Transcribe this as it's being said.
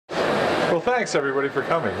Well, thanks everybody for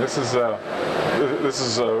coming. This is a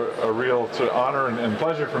real honor and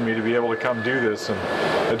pleasure for me to be able to come do this, and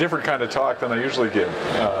a different kind of talk than I usually give.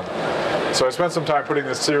 So I spent some time putting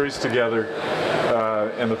this series together,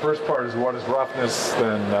 and the first part is what is roughness,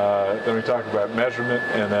 then we talk about measurement,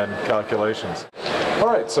 and then calculations. All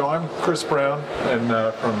right, so I'm Chris Brown and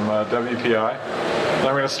from WPI. And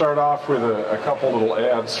I'm going to start off with a couple little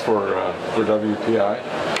ads for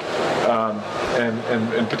WPI.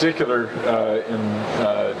 And in particular, in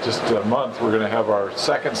just a month, we're going to have our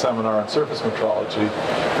second seminar on surface metrology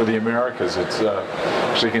for the Americas. It's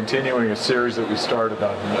actually continuing a series that we started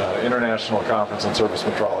on International Conference on Surface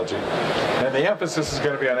Metrology. And the emphasis is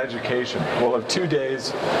going to be on education. We'll have 2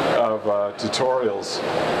 days of tutorials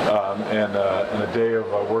and a day of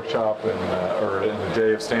workshop and a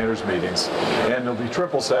day of standards meetings. And there'll be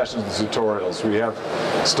triple sessions of tutorials. We have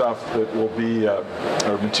stuff that will be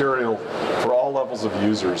material for all levels of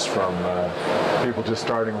users, from people just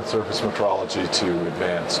starting with surface metrology to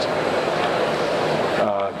advanced.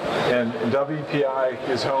 And WPI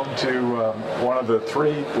is home to one of the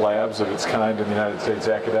 3 labs of its kind in the United States,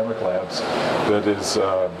 academic labs, that is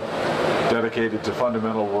dedicated to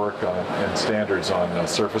fundamental work on and standards on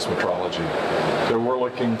surface metrology. So we're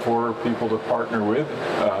looking for people to partner with,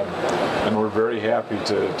 and we're very happy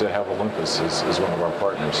to have Olympus as one of our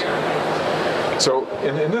partners. So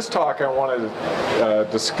in this talk, I want to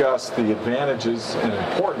discuss the advantages and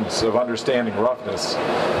importance of understanding roughness,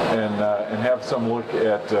 and have some look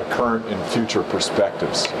at current and future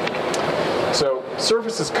perspectives. So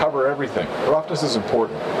surfaces cover everything. Roughness is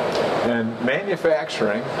important. And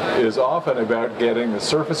manufacturing is often about getting the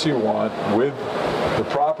surface you want with the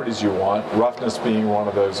properties you want, roughness being one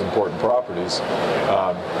of those important properties.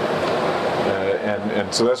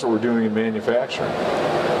 And so that's what we're doing in manufacturing.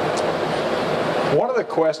 One of the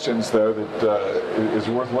questions, though, that is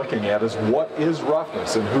worth looking at is what is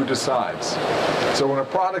roughness and who decides? So when a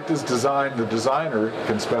product is designed, the designer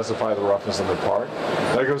can specify the roughness of the part.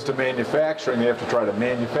 Then it goes to manufacturing, they have to try to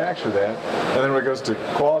manufacture that. And then when it goes to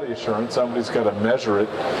quality assurance, somebody's got to measure it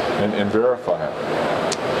and verify it.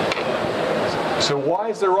 So why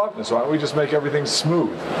is there roughness? Why don't we just make everything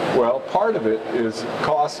smooth? Well, part of it is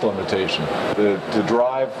cost limitation. To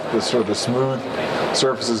drive the sort of smooth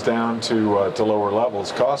surfaces down to lower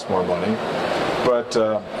levels costs more money. But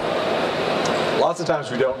lots of times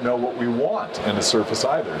we don't know what we want in a surface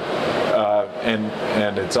either.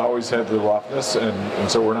 And it's always had the roughness, and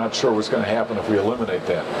so we're not sure what's going to happen if we eliminate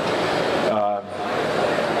that.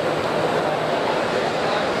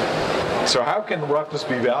 So how can roughness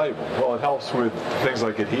be valuable? Well, it helps with things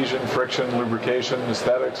like adhesion, friction, lubrication,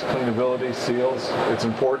 aesthetics, cleanability, seals. It's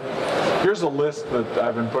important. Here's a list that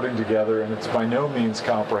I've been putting together, and it's by no means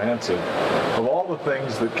comprehensive, of all the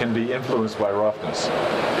things that can be influenced by roughness.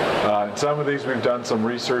 And some of these we've done some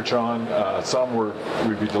research on. Some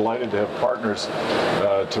we'd be delighted to have partners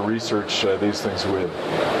to research these things with.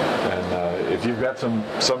 And if you've got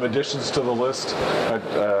some additions to the list,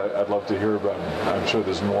 I'd love to hear about them. I'm sure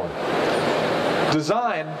there's more.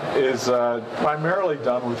 Design is primarily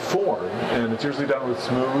done with form, and it's usually done with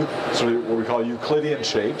smooth, sort of what we call Euclidean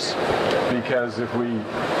shapes, because if we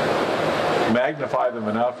magnify them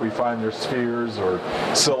enough, we find they're spheres or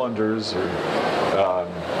cylinders or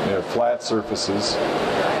flat surfaces.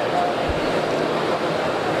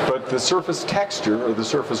 But the surface texture or the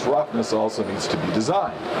surface roughness also needs to be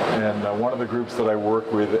designed. And one of the groups that I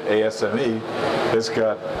work with, ASME, has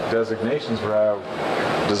got designations for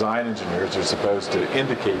how design engineers are supposed to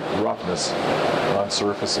indicate roughness on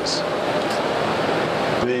surfaces.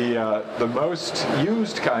 The most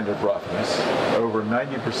used kind of roughness, over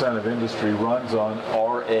 90% of industry, runs on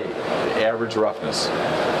RA, the average roughness.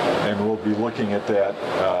 And we'll be looking at that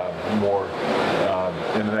more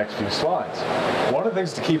in the next few slides. One of the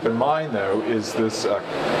things to keep in mind, though, is this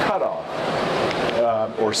cutoff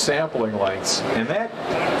or sampling lengths, and that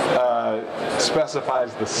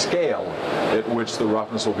specifies the scale at which the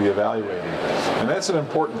roughness will be evaluated. And that's an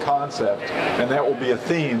important concept, and that will be a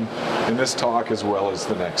theme in this talk as well as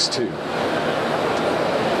the next 2.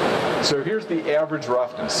 So here's the average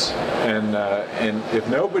roughness, and if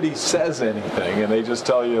nobody says anything and they just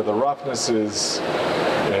tell you the roughness is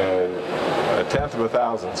a 1/10 of a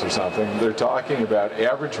thousandth or something, they're talking about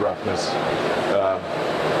average roughness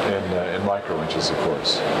in microinches, of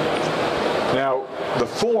course. Now, the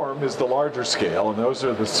form is the larger scale, and those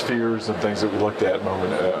are the spheres and things that we looked at a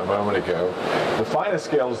moment ago. The finest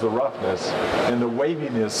scale is the roughness, and the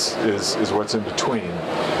waviness is what's in between.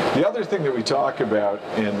 The other thing that we talk about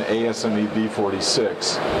in ASME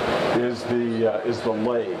B46 is the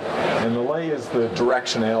lay, and the lay is the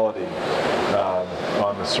directionality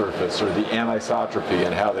on the surface, or the anisotropy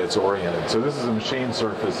and how that's oriented. So this is a machine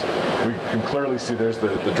surface. We can clearly see there's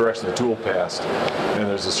the direction the tool passed, and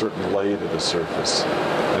there's a certain lay to the surface.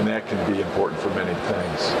 And that can be important for many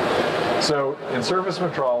things. So in surface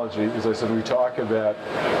metrology, as I said, we talk about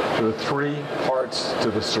sort of three parts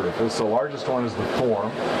to the surface. The largest one is the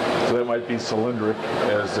form. So that might be cylindric,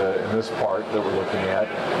 as in this part that we're looking at.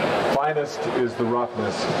 Finest is the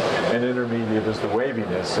roughness, and intermediate is the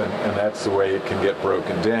waviness, and that's the way it can get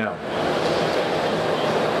broken down.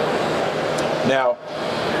 Now,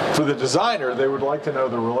 for the designer, they would like to know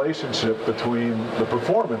the relationship between the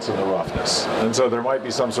performance and the roughness. And so there might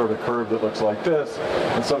be some sort of curve that looks like this,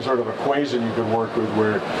 and some sort of equation you could work with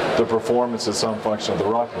where the performance is some function of the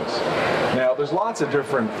roughness. Now, there's lots of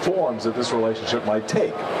different forms that this relationship might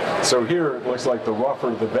take. So here it looks like the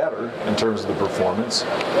rougher the better in terms of the performance.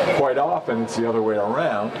 Quite often it's the other way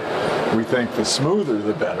around. We think the smoother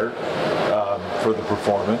the better for the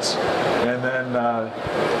performance. And then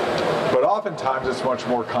but oftentimes it's much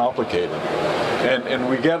more complicated. And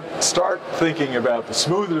we start thinking about the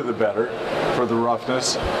smoother the better for the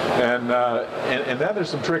roughness, and then there's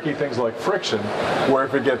some tricky things like friction, where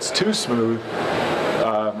if it gets too smooth,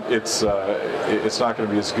 it's not going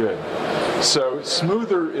to be as good. So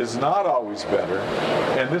smoother is not always better,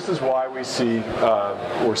 and this is why we're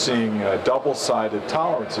seeing double-sided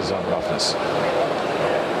tolerances on roughness.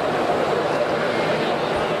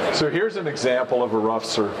 So here's an example of a rough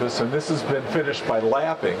surface, and this has been finished by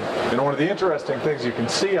lapping. And one of the interesting things you can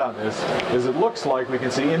see on this is it looks like we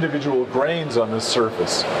can see individual grains on this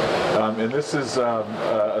surface. And this is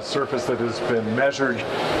a surface that has been measured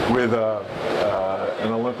with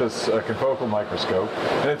an Olympus confocal microscope,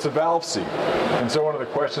 and it's a valve seat. And so one of the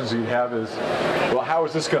questions you have is, well, how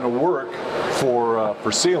is this going to work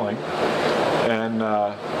for sealing?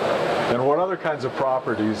 And what other kinds of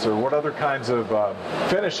properties or what other kinds of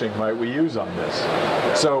finishing might we use on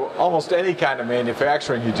this? So almost any kind of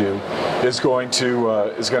manufacturing you do is going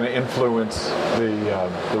to influence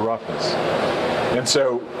the roughness. And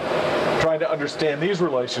so trying to understand these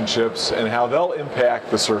relationships and how they'll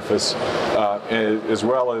impact the surface, as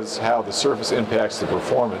well as how the surface impacts the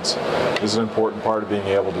performance, is an important part of being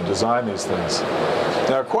able to design these things.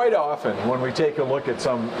 Now, quite often, when we take a look at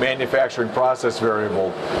some manufacturing process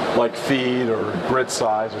variable, like feed or grit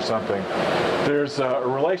size or something, there's a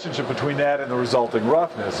relationship between that and the resulting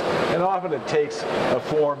roughness, and often it takes a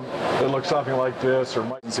form that looks something like this, or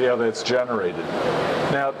might see how that's generated.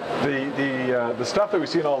 Now, the stuff that we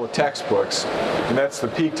see in all the textbooks, and that's the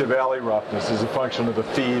peak to valley roughness, is a function of the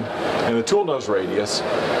feed and the tool nose radius.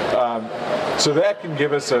 So that can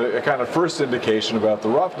give us a kind of first indication about the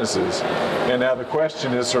roughnesses. And now the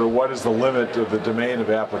question is sort of what is the limit of the domain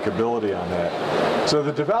of applicability on that? So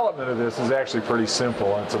the development of this is actually pretty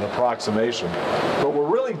simple, and it's an approximation. But we're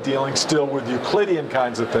really dealing still with Euclidean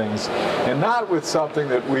kinds of things, and not with something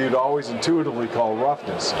that we'd always intuitively call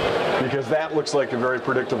roughness, because that looks like a very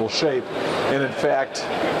predictable shape, and in fact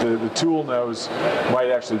the tool nose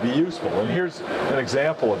might actually be useful. And here's an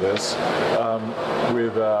example of this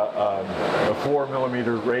with a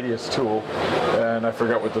 4mm radius tool, and I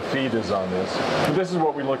forgot what the feed is on this. But this is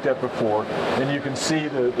what we looked at before, and you can see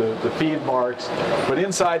the feed marks, but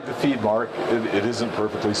inside the feed mark it isn't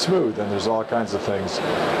perfectly smooth, and there's all kinds of things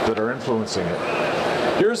that are influencing it.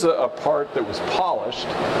 Here's a part that was polished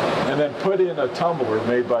and then put in a tumbler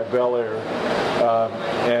made by Bel Air,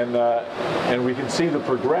 and we can see the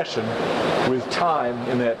progression with time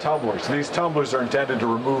in that tumbler. So these tumblers are intended to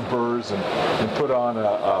remove burrs and put on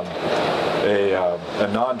a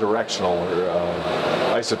non-directional or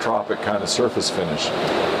isotropic kind of surface finish.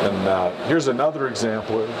 And here's another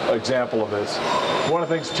example of this. One of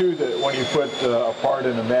the things too that when you put a part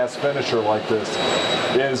in a mass finisher like this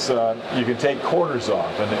is you can take corners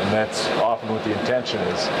off, and that's often what the intention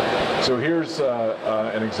is. So here's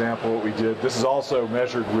an example of what we did. This is also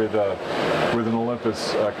measured with an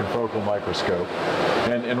Olympus confocal microscope.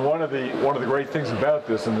 And one of the great things about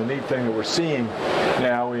this, and the neat thing that we're seeing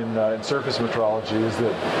now in surface metrology, is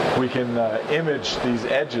that we can image these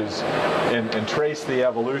edges and trace the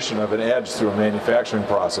evolution of an edge through a manufacturing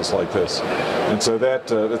process like this. And so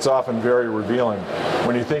that's often very revealing.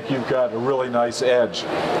 When you think you've got a really nice edge,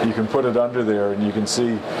 you can put it under there and you can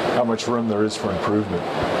see how much room there is for improvement.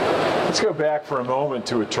 Let's go back for a moment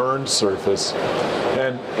to a turned surface,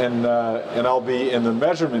 and I'll be in the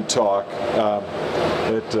measurement talk.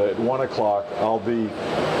 at 1 o'clock, I'll be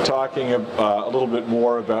talking a little bit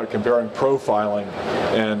more about comparing profiling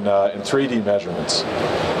and 3D measurements.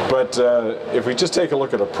 But if we just take a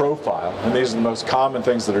look at a profile, and these are the most common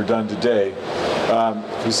things that are done today,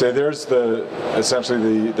 we say there's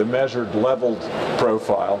essentially the measured leveled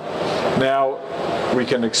profile. Now we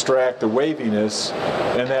can extract the waviness,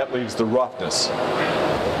 and that leaves the roughness.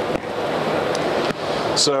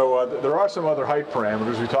 So there are some other height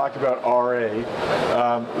parameters. We talked about RA.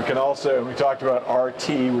 We talked about RT,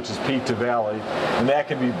 which is peak to valley, and that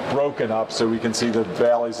can be broken up so we can see the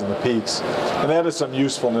valleys and the peaks. And that is some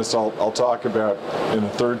usefulness I'll talk about in the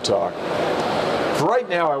third talk. For right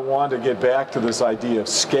now, I want to get back to this idea of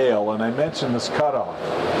scale, and I mentioned this cutoff.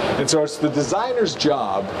 And so it's the designer's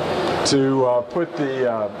job to put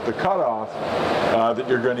the cutoff that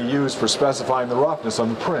you're going to use for specifying the roughness on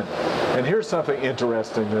the print. And here's something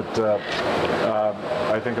interesting that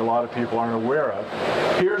I think a lot of people aren't aware of.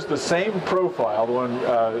 Here's the same profile, the one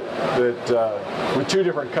with two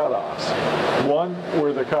different cutoffs. One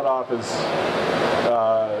where the cutoff is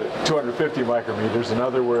 250 micrometers,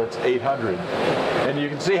 another where it's 800. And you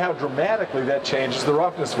can see how dramatically that changes the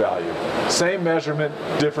roughness value. Same measurement,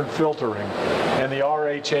 different filtering, and the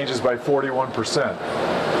RA changes by 41%.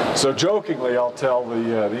 So jokingly, I'll tell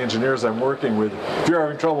the engineers I'm working with, if you're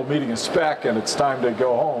having trouble meeting a spec and it's time to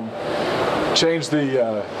go home, change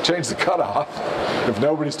the cutoff if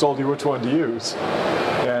nobody's told you which one to use,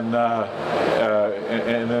 and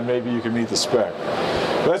then maybe you can meet the spec.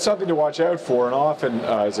 But that's something to watch out for, and often,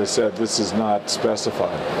 as I said, this is not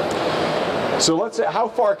specified. So let's say, how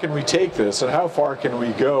far can we take this, and how far can we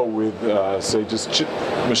go with, say, just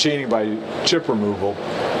machining by chip removal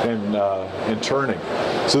and turning?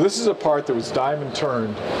 So this is a part that was diamond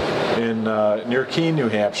turned in near Keene, New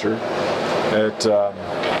Hampshire, at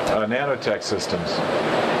Nanotech Systems.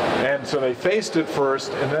 And so they faced it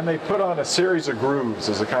first, and then they put on a series of grooves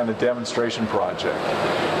as a kind of demonstration project.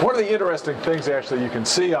 One of the interesting things actually you can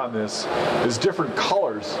see on this is different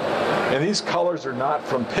colors. And these colors are not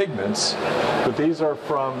from pigments, but these are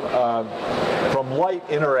from light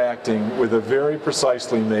interacting with a very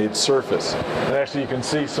precisely made surface. And actually you can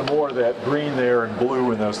see some more of that green there and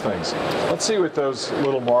blue and those things. Let's see what those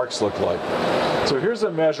little marks look like. So here's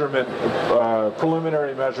a measurement,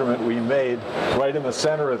 preliminary measurement we made right in the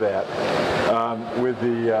center of that with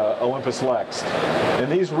the Olympus Lex.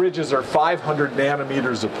 And these ridges are 500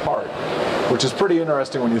 nanometers apart, which is pretty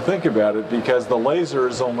interesting when you think about it, because the laser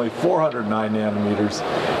is only 409 nanometers,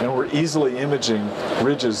 and we're easily imaging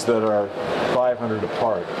ridges that are 500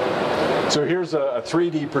 apart. So here's a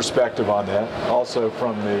 3D perspective on that, also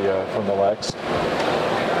from the Lex.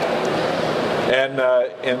 And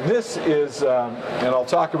this is, and I'll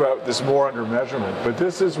talk about this more under measurement, but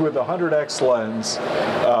this is with a 100x lens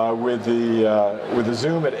with the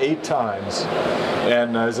zoom at 8 times.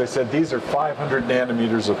 And as I said, these are 500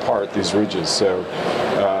 nanometers apart, these ridges. So,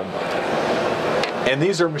 and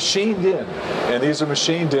these are machined in,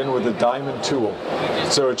 with a diamond tool.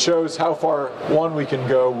 So it shows how far, one, we can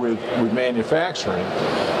go with manufacturing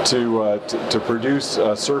to produce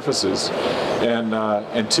surfaces,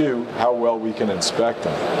 and two, how well we can inspect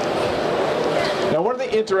them. Now, one of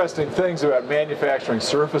the interesting things about manufacturing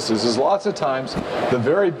surfaces is lots of times the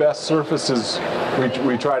very best surfaces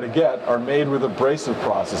we try to get are made with abrasive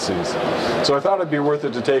processes. So I thought it'd be worth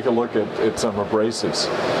it to take a look at some abrasives.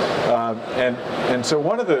 And so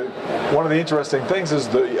one of the interesting things is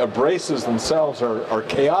the abrasives themselves are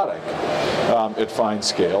chaotic at fine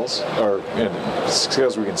scales, or in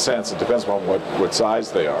scales we can sense. It depends on what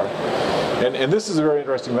size they are. And this is a very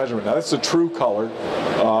interesting measurement. Now, this is a true color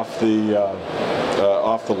off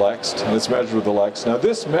the Lex, and it's measured with the Lex. Now,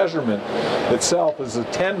 this measurement itself is a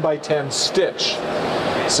 10 by 10 stitch,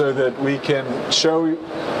 so that we can show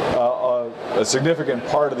a significant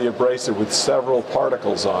part of the abrasive with several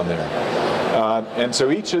particles on there. And so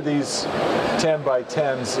each of these 10 by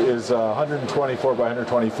 10s is 124 by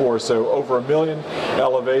 124, so over 1 million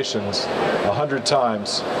elevations, 100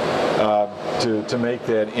 times to make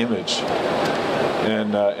that image.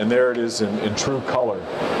 And there it is in true color.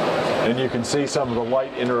 And you can see some of the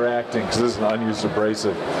light interacting, because this is an unused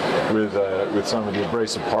abrasive, with some of the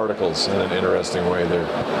abrasive particles in an interesting way there.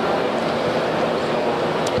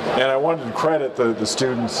 And I wanted to credit the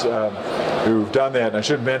students who've done that. And I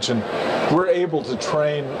should mention, we're able to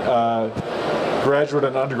train graduate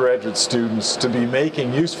and undergraduate students to be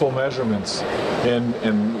making useful measurements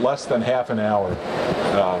in less than half an hour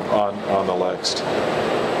on the Lex.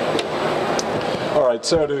 All right,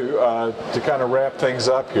 so to kind of wrap things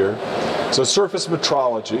up here, So surface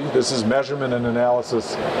metrology, this is measurement and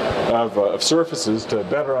analysis of surfaces to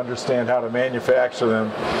better understand how to manufacture them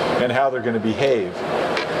and how they're going to behave.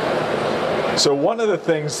 So one of the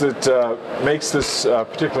things that makes this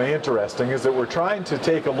particularly interesting is that we're trying to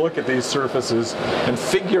take a look at these surfaces and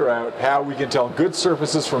figure out how we can tell good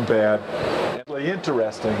surfaces from bad. What's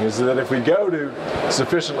interesting is that if we go to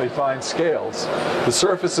sufficiently fine scales, the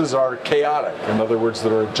surfaces are chaotic. In other words,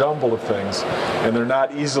 they're a jumble of things, and they're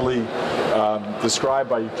not easily described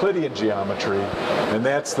by Euclidean geometry, and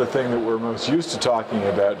that's the thing that we're most used to talking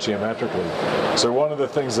about geometrically. So one of the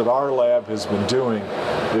things that our lab has been doing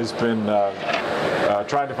has been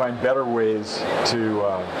trying to find better ways to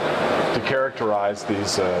characterize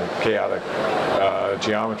these chaotic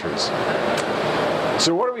geometries.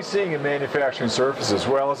 So what are we seeing in manufacturing surfaces?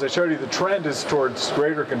 Well, as I showed you, the trend is towards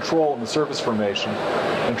greater control in the surface formation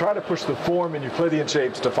and try to push the form in Euclidean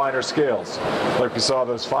shapes to finer scales, like we saw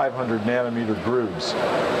those 500 nanometer grooves.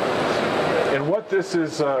 And what this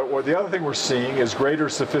is, or the other thing we're seeing is greater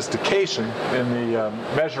sophistication in the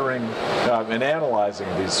measuring and analyzing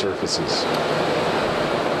of these surfaces.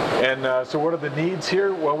 And so what are the needs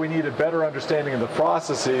here? Well, we need a better understanding of the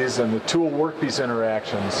processes and the tool workpiece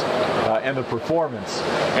interactions and the performance.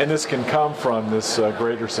 And this can come from this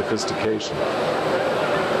greater sophistication.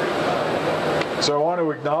 So I want to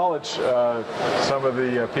acknowledge some of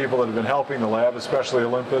the people that have been helping the lab, especially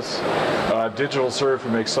Olympus, DigitalServe, who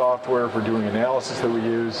makes software for doing analysis that we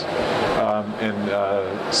use,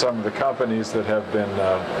 and some of the companies that have been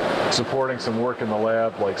supporting some work in the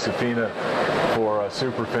lab, like Safina for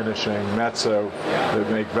super finishing, Metso that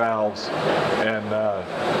make valves, and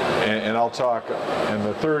I'll talk in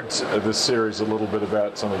the third of this series a little bit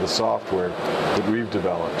about some of the software that we've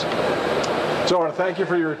developed. So I want to thank you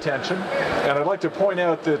for your attention, and I'd like to point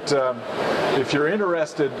out that if you're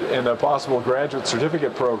interested in a possible graduate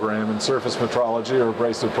certificate program in surface metrology or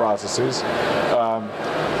abrasive processes,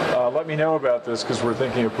 let me know about this, because we're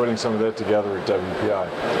thinking of putting some of that together at WPI.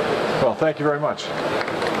 Well, thank you very much.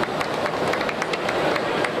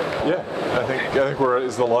 Yeah, I think we're,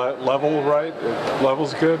 is the level right?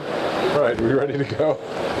 Level's good? All right, are we ready to go?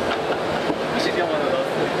 You should get one of those.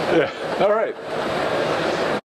 Yeah, all right.